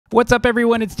What's up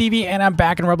everyone, it's DV and I'm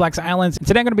back in Roblox Islands. And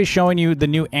today I'm going to be showing you the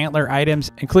new antler items,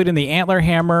 including the antler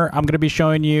hammer. I'm going to be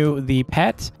showing you the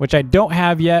pet, which I don't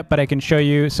have yet, but I can show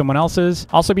you someone else's.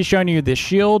 Also be showing you the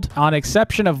shield, on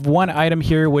exception of one item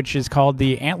here, which is called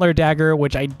the antler dagger,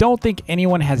 which I don't think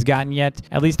anyone has gotten yet.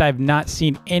 At least I've not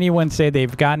seen anyone say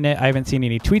they've gotten it. I haven't seen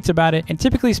any tweets about it. And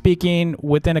typically speaking,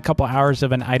 within a couple hours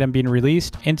of an item being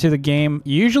released into the game,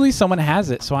 usually someone has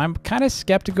it. So I'm kind of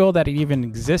skeptical that it even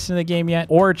exists in the game yet,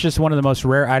 or it's just one of the most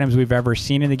rare items we've ever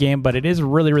seen in the game, but it is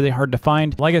really hard to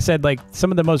find. Like I said, like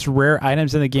some of the most rare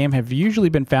items in the game have usually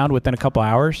been found within a couple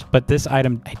hours, but this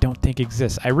item I don't think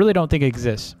exists. I really don't think it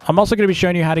exists. I'm also going to be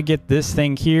showing you how to get this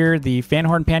thing here, the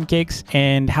Fhanhorn pancakes,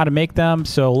 and how to make them.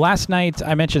 So last night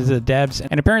I mentioned the devs,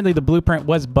 and apparently the blueprint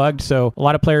was bugged, so a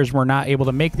lot of players were not able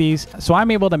to make these. So I'm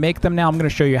able to make them now. I'm going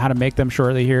to show you how to make them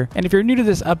shortly here. And if you're new to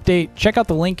this update, check out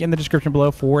the link in the description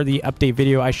below for the update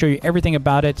video. I show you everything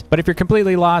about it. But if you're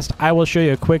completely lost, I will show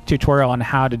you a quick tutorial on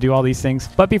how to do all these things.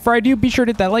 But before I do, be sure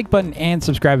to hit that like button and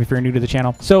subscribe if you're new to the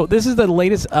channel. So this is the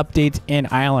latest update in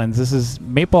Islands. This is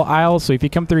Maple Isle. So if you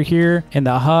come through here in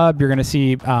the hub, you're going to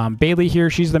see Bailey here.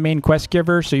 She's the main quest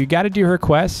giver. So you got to do her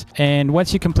quests. And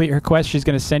once you complete her quest, she's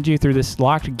going to send you through this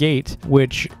locked gate,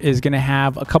 which is going to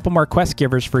have a couple more quest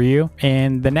givers for you.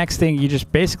 And the next thing, you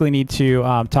just basically need to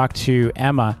talk to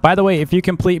Emma. By the way, if you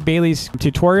complete Bailey's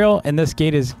tutorial and this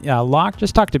gate is locked,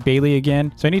 just talk to Bailey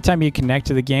again. So anytime you connect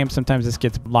to the game, sometimes this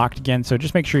gets locked again. So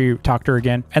just make sure you talk to her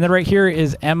again. And then right here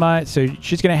is Emma. So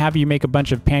she's going to have you make a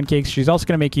bunch of pancakes. She's also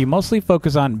going to make you mostly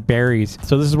focus on berries.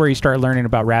 So this is where you start learning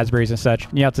about raspberries and such.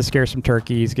 You have to scare some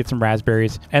turkeys, get some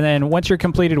raspberries. And then once you're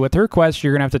completed with her quest,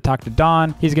 you're going to have to talk to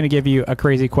Don. He's going to give you a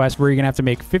crazy quest where you're going to have to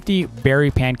make 50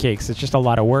 berry pancakes. It's just a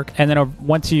lot of work. And then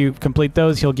once you complete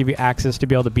those, he'll give you access to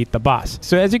be able to beat the boss.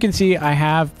 So as you can see, I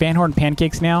have Fhanhorn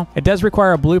pancakes now. It does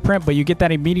require a blueprint, but you get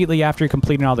that immediately after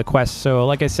completing all the quests. So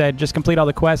like I said, just complete all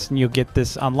the quests and you'll get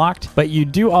this unlocked. But you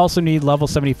do also need level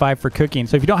 75 for cooking.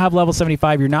 So if you don't have level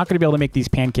 75, you're not going to be able to make these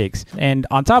pancakes. And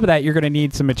on top of that, you're going to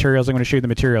need some materials. I'm going to show you the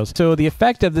materials. So the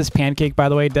effect of this pancake, by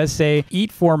the way, does say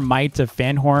eat 4 mites of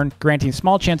Fhanhorn, granting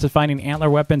small chance of finding antler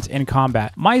weapons in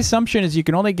combat. My assumption is you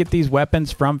can only get these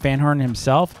weapons from Fhanhorn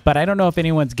himself, but I don't know if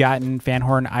anyone's gotten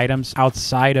Fhanhorn items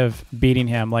outside of beating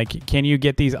him. Like, can you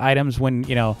get these items when,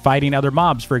 you know, fighting other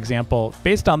mobs, for example?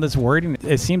 Based on this wording,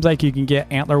 it seems like you can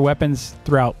get antler weapons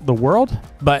throughout the world,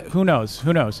 but who knows?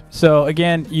 Who knows? So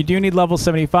again, you do need level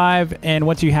 75, and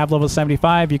once you have level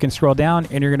 75, you can scroll down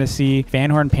and you're going to see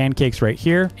Fhanhorn pancakes right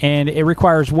here, and it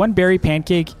requires 1 berry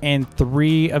pancake and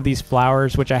 3 of these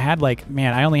flowers, which I had like,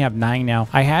 man, I only have 9 now.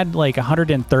 I had like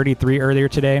 133 earlier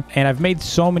today, and I've made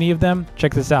so many of them.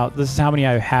 Check this out. This is how many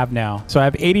I have now. So I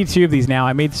have 82 of these now.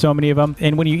 I made so many of them,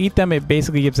 and when you eat them, it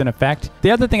basically gives an effect.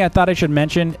 The other thing I thought I should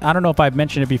mention, I don't know if I've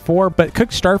mentioned it before, but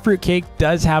cooked starfruit cake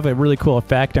does have a really cool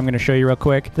effect. I'm going to show you real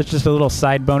quick. That's just a little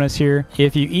side bonus here.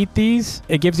 If you eat these,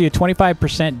 it gives you a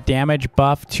 25% damage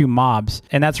buff to mobs,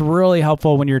 and that's really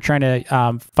helpful when you're trying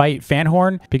to fight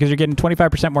Fhanhorn, because you're getting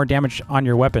 25% more damage on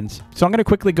your weapons. So I'm going to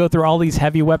quickly go through all these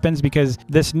heavy weapons, because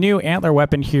this new antler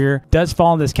weapon here does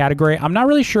fall in this category. I'm not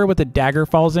really sure what the dagger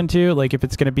falls into, like if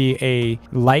it's going to be a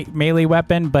light melee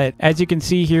weapon, but as you can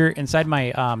see here inside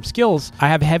my skills, I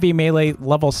have heavy melee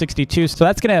level 62, so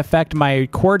that's going to affect my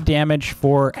core damage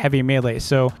for heavy melee.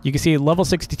 So you can see level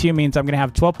 62 means I'm going to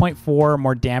have 12.4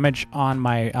 more damage on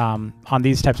my on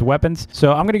these types of weapons.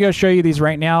 So I'm going to go show you these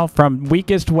right now, from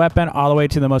weakest weapon all the way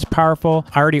to the most powerful.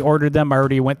 I already ordered them. I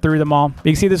already went through them all.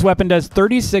 You can see this weapon does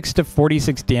 36 to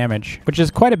 46 damage, which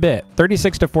is quite a bit.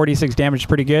 36 to 46 damage is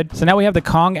pretty good. So now we have the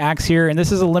Kong axe here, and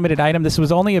this is a limited item. This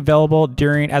was only available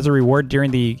as a reward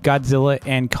during the Godzilla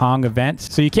and Kong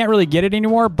events. So you can't really get it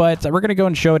anymore, but we're going to go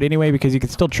and show it anyway because you can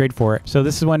still trade for it. So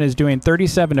this one is doing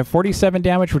 37 to 47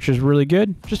 damage, which is really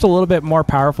good. Just a little bit more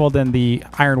powerful than the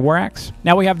Iron War Axe.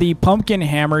 Now we have the Pumpkin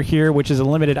Hammer here, which is a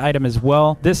limited item as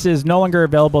well. This is no longer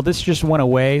available. This just went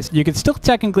away. So you can still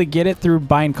technically get it through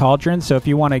buying cauldrons. So if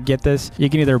you want to get this, you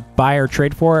can either buy or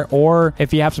trade for it, or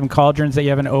if you have some cauldrons that you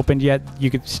haven't opened yet, you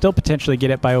could still potentially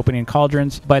get it by opening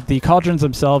cauldrons, but the cauldrons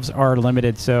themselves are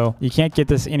limited, so you can't get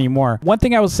this anymore. One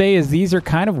thing I will say is these are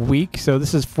kind of weak. So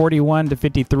this is 41 to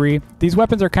 53. These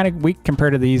weapons are kind of weak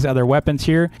compared to these other weapons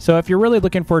here. So if you're really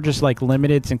looking for just like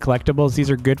limiteds and collectibles, these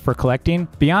are good for collecting.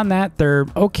 Beyond that, they're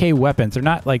okay weapons. They're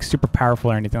not like super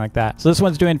powerful or anything like that. So this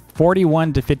one's doing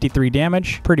 41 to 53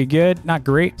 damage. Pretty good, not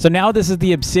great. So now this is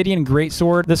the Obsidian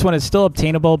Greatsword. This one is still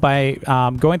obtainable by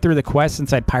going through the quests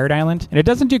inside Pirate Island, and it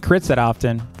doesn't do crits that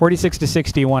often. 46 to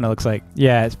 61 it looks like.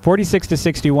 Yeah, it's 46 to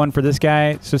 61 for this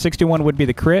guy. So 61 would be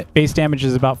the crit. Base damage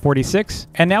is about 46.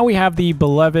 And now we have the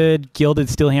beloved Gilded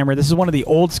Steel Hammer. This is one of the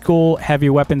old school heavy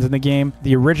weapons in the game.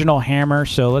 The original hammer.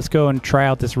 So let's go and try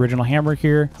out this original hammer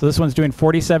here. So this one's doing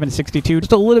 4762,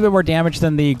 just a little bit more damage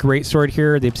than the greatsword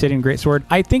here, the obsidian greatsword.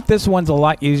 I think this one's a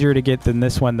lot easier to get than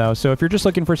this one though. So if you're just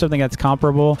looking for something that's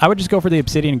comparable, I would just go for the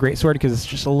obsidian greatsword because it's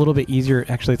just a little bit easier.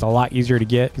 Actually, it's a lot easier to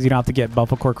get because you don't have to get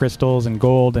buffalo core crystals and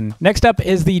gold. And next up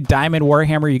is the diamond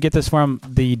warhammer. You get this from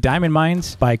the diamond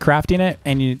mines by crafting it.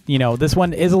 And you know, this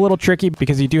one is a little tricky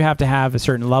because you do have to have a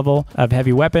certain level of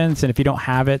heavy weapons. And if you don't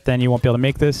have it, then you won't be able to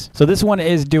make this. So this one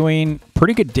is doing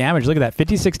pretty good damage. Look at that,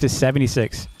 56 to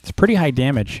 76. It's pretty high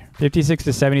damage, 56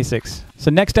 to 76.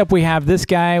 So next up we have this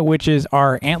guy, which is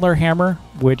our antler hammer,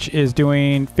 which is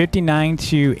doing 59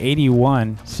 to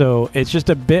 81. So it's just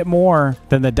a bit more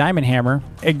than the diamond hammer.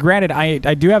 And granted, I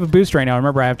do have a boost right now.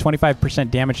 Remember, I have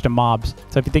 25% damage to mobs.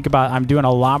 So if you think about it, I'm doing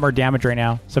a lot more damage right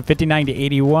now. So 59 to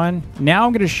 81. Now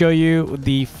I'm going to show you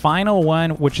the final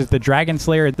one, which is the Dragon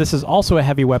Slayer. This is also a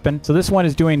heavy weapon. So this one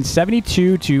is doing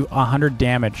 72 to 100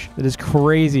 damage. That is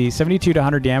crazy. 72 to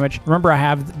 100 damage. Remember, I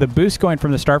have the boost going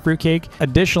from the Starfruit Cake.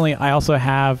 Additionally, I also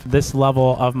have this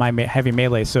level of my heavy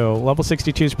melee. So level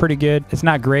 62 is pretty good. It's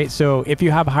not great. So if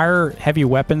you have higher heavy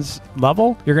weapons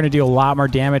level, you're going to do a lot more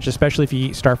damage, especially if you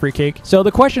eat Starfruit Cake. So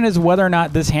the question is whether or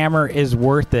not this hammer is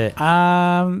worth it.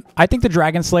 I think the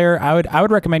Dragon Slayer, I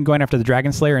would recommend going after the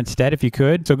Dragon Slayer instead if you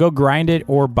could. So go grind it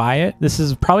or buy it. This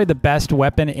is probably the best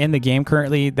weapon in the game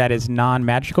currently that is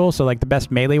non-magical. So like the best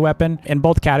melee weapon in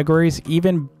both categories,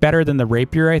 even better than the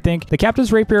rapier, I think. The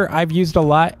Captain's Rapier I've used a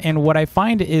lot, and what I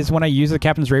find is when I use the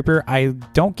Captain's Rapier, I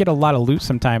don't get a lot of loot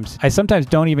sometimes. I sometimes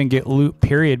don't even get loot,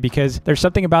 period, because there's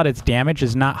something about its damage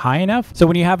is not high enough. So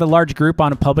when you have a large group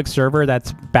on a public server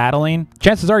that's battling,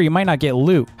 chances are you might not get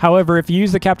loot. However, if you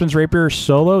use the Captain's Rapier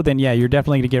solo, then yeah, you're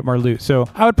definitely going to get more loot. So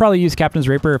I would probably use Captain's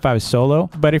Rapier if I was solo,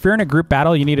 but if you're in a group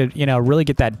battle, you need to, you know, really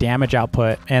get that damage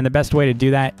output. And the best way to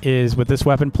do that is with this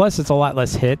weapon. Plus, it's a lot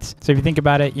less hits. So if you think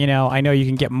about it, you know, I know you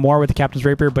can get more with the Captain's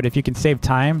Rapier, but if you can save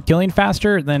time killing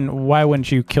faster, then why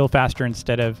wouldn't you kill faster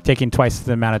instead of taking twice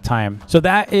the amount of time? So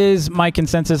that is my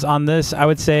consensus on this. I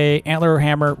would say antler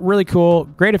hammer, really cool.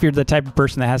 Great if you're the type of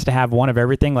person that has to have one of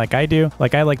everything like I do.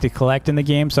 Like I like to collect in the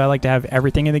game, so I like to have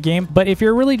everything in the game. But if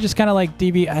you're really just kind of like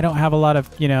DB, I don't have a lot of,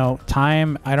 you know,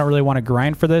 time. I don't really want to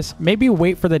grind for this. Maybe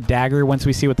wait for the dagger once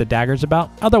we see what the dagger's about.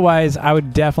 Otherwise, I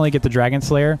would definitely get the Dragon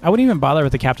Slayer. I wouldn't even bother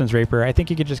with the Captain's Rapier. I think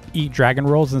you could just eat dragon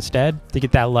rolls instead to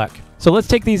get that luck. So let's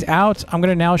take these out. I'm going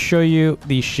to now show you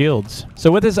the shields. So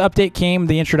with this update came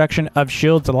the introduction of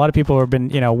shields. A lot of people have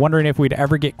been, you know, wondering if we'd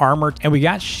ever get armor, and we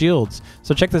got shields.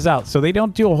 So check this out. So they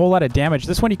don't do a whole lot of damage.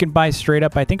 This one you can buy straight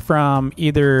up, I think from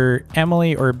either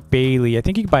Emily or Bailey. I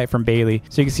think you can buy it from Bailey.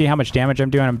 So you can see how much damage I'm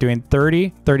doing. I'm doing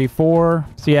 30, 34.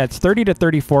 So yeah, it's 30 to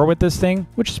 34 with this thing,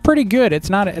 which is pretty good.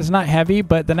 It's not heavy,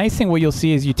 but the nice thing what you'll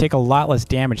see is you take a lot less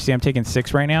damage. See, I'm taking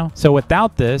 6 right now. So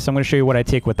without this, I'm going to show you what I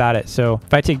take without it. So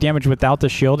if I take damage without the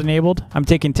shield enabled, I'm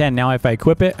taking 10. Now if I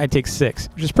equip it, I take 6,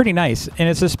 which is pretty nice. And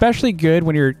it's especially good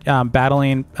when you're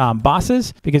battling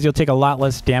bosses, because you'll take a lot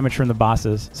less damage from the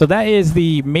bosses. So that is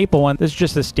the maple one. This is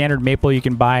just a standard maple you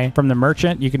can buy from the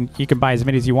merchant. You can buy as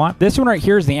many as you want. This one right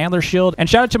here is the antler shield. And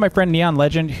shout out to my friend Neon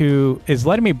Legend, who is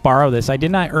letting me borrow this. I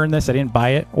did not earn this. I didn't buy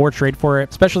it or trade for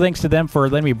it. Special thanks to them for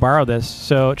letting me borrow this.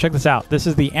 So check this out. This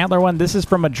is the antler one. This is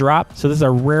from a drop. So this is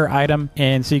a rare item.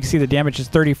 And so you can see the damage is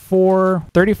 34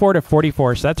 to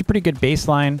 44. So that's a pretty good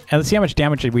baseline. And let's see how much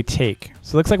damage did we take.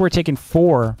 So it looks like we're taking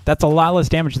 4. That's a lot less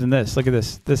damage than this. Look at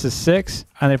this. This is 6.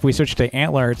 And if we switch to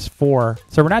antler, it's 4.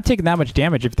 So we're not taking that much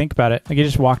damage if you think about it. Like he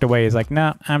just walked away. He's like,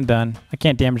 nah, I'm done. I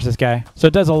can't damage this guy. So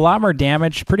it does a lot more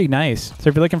damage. Pretty nice. So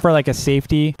if you're looking for like a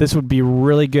safety, this would be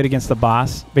really good against the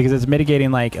boss, because it's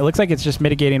mitigating, like, it looks like it's just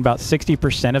mitigating about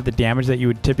 60% of the damage that you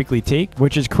would typically take,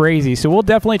 which is crazy. So we'll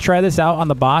definitely try this out on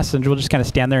the boss, and we'll just kind of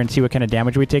stand there and see what kind of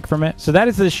damage we take from it. So that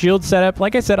is the shield setup.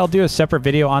 Like I said, I'll do a separate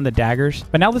video on the daggers,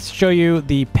 but now let's show you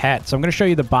the pet. So I'm going to show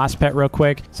you the boss pet real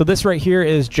quick. So this right here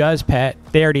is Juz's pet.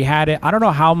 They already had it. I don't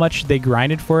know how much they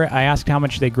grinded for it. I asked how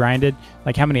much they grinded,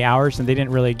 like how many hours, and they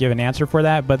didn't really give an answer for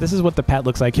that. But this is what the pet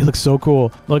looks like. He looks so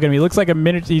cool. Look at him. He looks like a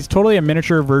miniature. He's totally a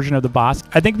miniature version of the boss.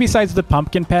 I think besides the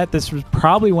pumpkin pet, this was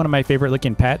probably one of my favorite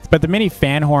looking pets. But the mini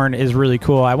Fhanhorn is really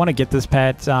cool. I want to get this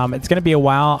pet. It's going to be a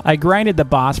while. I grinded the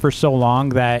boss for so long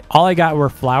that all I got were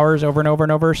flowers over and over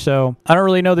and over. So I don't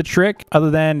really know the trick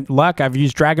other than luck. I've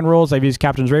used dragon rolls. I've used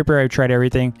Captain's Rapier. I've tried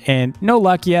everything and no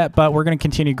luck yet, but we're going to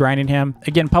continue grinding him.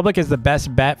 Again, public is the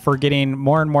best bet for getting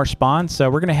more and more spawns. So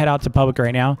we're going to head out to public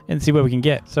right now and see what we can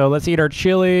get. So let's eat our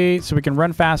chili so we can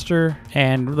run faster.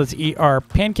 And let's eat our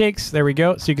pancakes. There we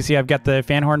go. So you can see I've got the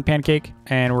Fhanhorn pancake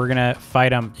and we're going to fight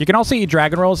them. You can also eat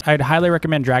dragon rolls. I'd highly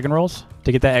recommend dragon rolls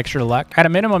to get that extra luck. At a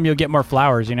minimum, you'll get more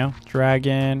flowers, you know.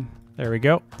 Dragon. There we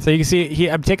go. So you can see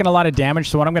I'm taking a lot of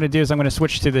damage. So what I'm going to do is I'm going to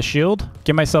switch to the shield,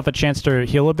 give myself a chance to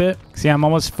heal a bit. See, I'm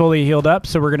almost fully healed up.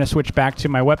 So we're going to switch back to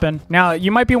my weapon. Now,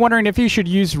 you might be wondering if you should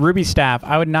use Ruby Staff.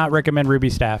 I would not recommend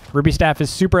Ruby Staff. Ruby Staff is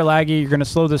super laggy. You're going to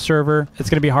slow the server. It's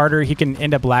going to be harder. He can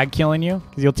end up lag killing you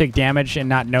because you'll take damage and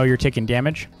not know you're taking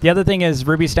damage. The other thing is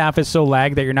Ruby Staff is so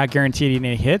lag that you're not guaranteed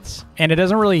any hits. And it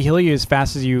doesn't really heal you as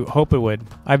fast as you hope it would.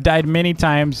 I've died many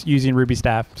times using Ruby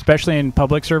Staff, especially in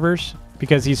public servers,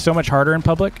 because he's so much harder in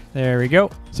public. There we go.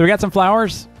 So we got some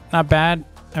flowers. Not bad.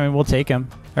 I mean, we'll take them.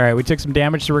 All right, we took some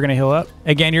damage, so we're going to heal up.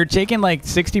 Again, you're taking like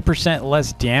 60%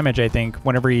 less damage, I think,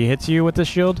 whenever he hits you with the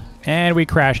shield. And we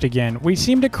crashed again. We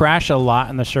seem to crash a lot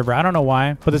in the server. I don't know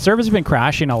why, but the server's been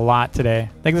crashing a lot today.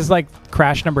 I think this is like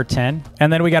crash number 10.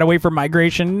 And then we got to wait for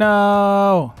migration.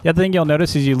 No. The other thing you'll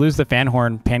notice is you lose the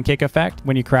Fhanhorn pancake effect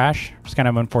when you crash. It's kind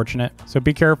of unfortunate. So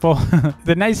be careful.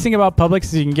 The nice thing about Publix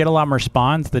is you can get a lot more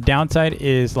spawns. The downside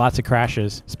is lots of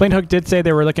crashes. Splint Hook did say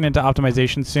they were looking into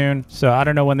optimization soon. So I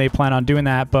don't know when they plan on doing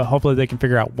that, but hopefully they can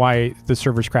figure out why the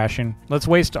server's crashing. Let's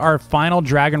waste our final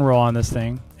dragon roll on this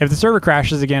thing. If the server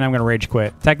crashes again, I'm going to rage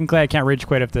quit. Technically, I can't rage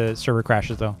quit if the server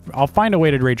crashes, though. I'll find a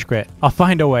way to rage quit. I'll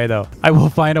find a way, though. I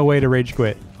will find a way to rage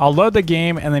quit. I'll load the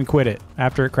game and then quit it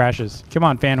after it crashes. Come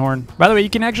on, Fhanhorn. By the way, you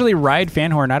can actually ride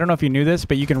Fhanhorn. I don't know if you knew this,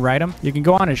 but you can ride him. You can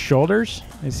go on his shoulders.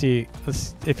 Let's see.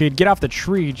 If you'd get off the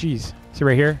tree, geez. See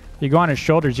right here? You go on his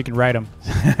shoulders, you can ride him.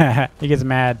 He gets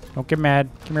mad. Don't get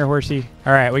mad. Come here, horsey.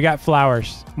 All right, we got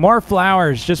flowers. More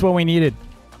flowers. Just what we needed.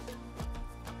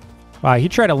 Wow, he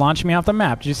tried to launch me off the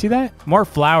map. Did you see that? More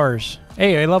flowers.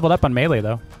 Hey, I leveled up on melee,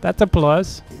 though. That's a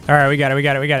plus. All right, we got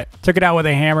it. Took it out with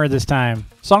a hammer this time.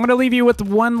 So I'm going to leave you with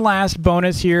one last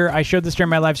bonus here. I showed this during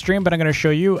my live stream, but I'm going to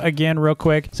show you again real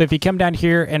quick. So if you come down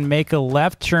here and make a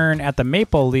left turn at the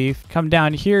maple leaf, come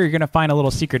down here, you're going to find a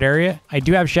little secret area. I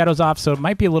do have shadows off, so it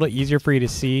might be a little easier for you to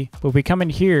see. But if we come in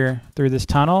here through this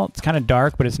tunnel, it's kind of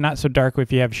dark, but it's not so dark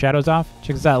if you have shadows off.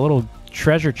 Check this out, little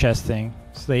treasure chest thing.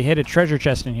 So they hid a treasure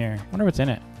chest in here. I wonder what's in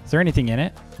it. Is there anything in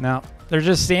it? No. There's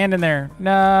just sand in there.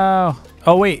 No.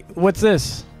 Oh, wait. What's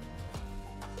this?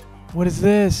 What is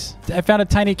this? I found a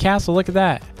tiny castle. Look at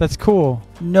that. That's cool.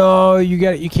 No,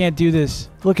 you can't do this.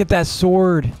 Look at that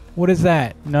sword. What is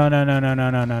that? No.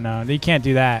 You can't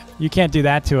do that. You can't do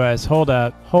that to us. Hold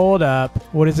up.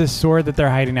 What is this sword that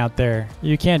they're hiding out there?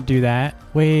 You can't do that.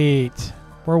 Wait.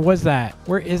 Where was that?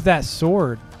 Where is that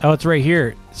sword? Oh, it's right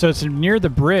here. So it's near the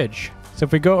bridge. So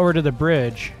if we go over to the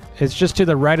bridge, it's just to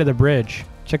the right of the bridge.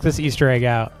 Check this Easter egg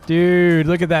out. Dude,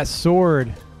 look at that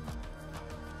sword.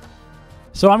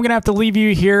 So I'm going to have to leave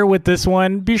you here with this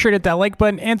one. Be sure to hit that like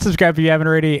button and subscribe if you haven't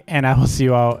already. And I will see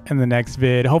you all in the next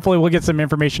vid. Hopefully we'll get some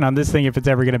information on this thing if it's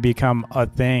ever going to become a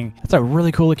thing. That's a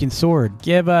really cool looking sword.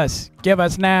 Give us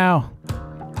now.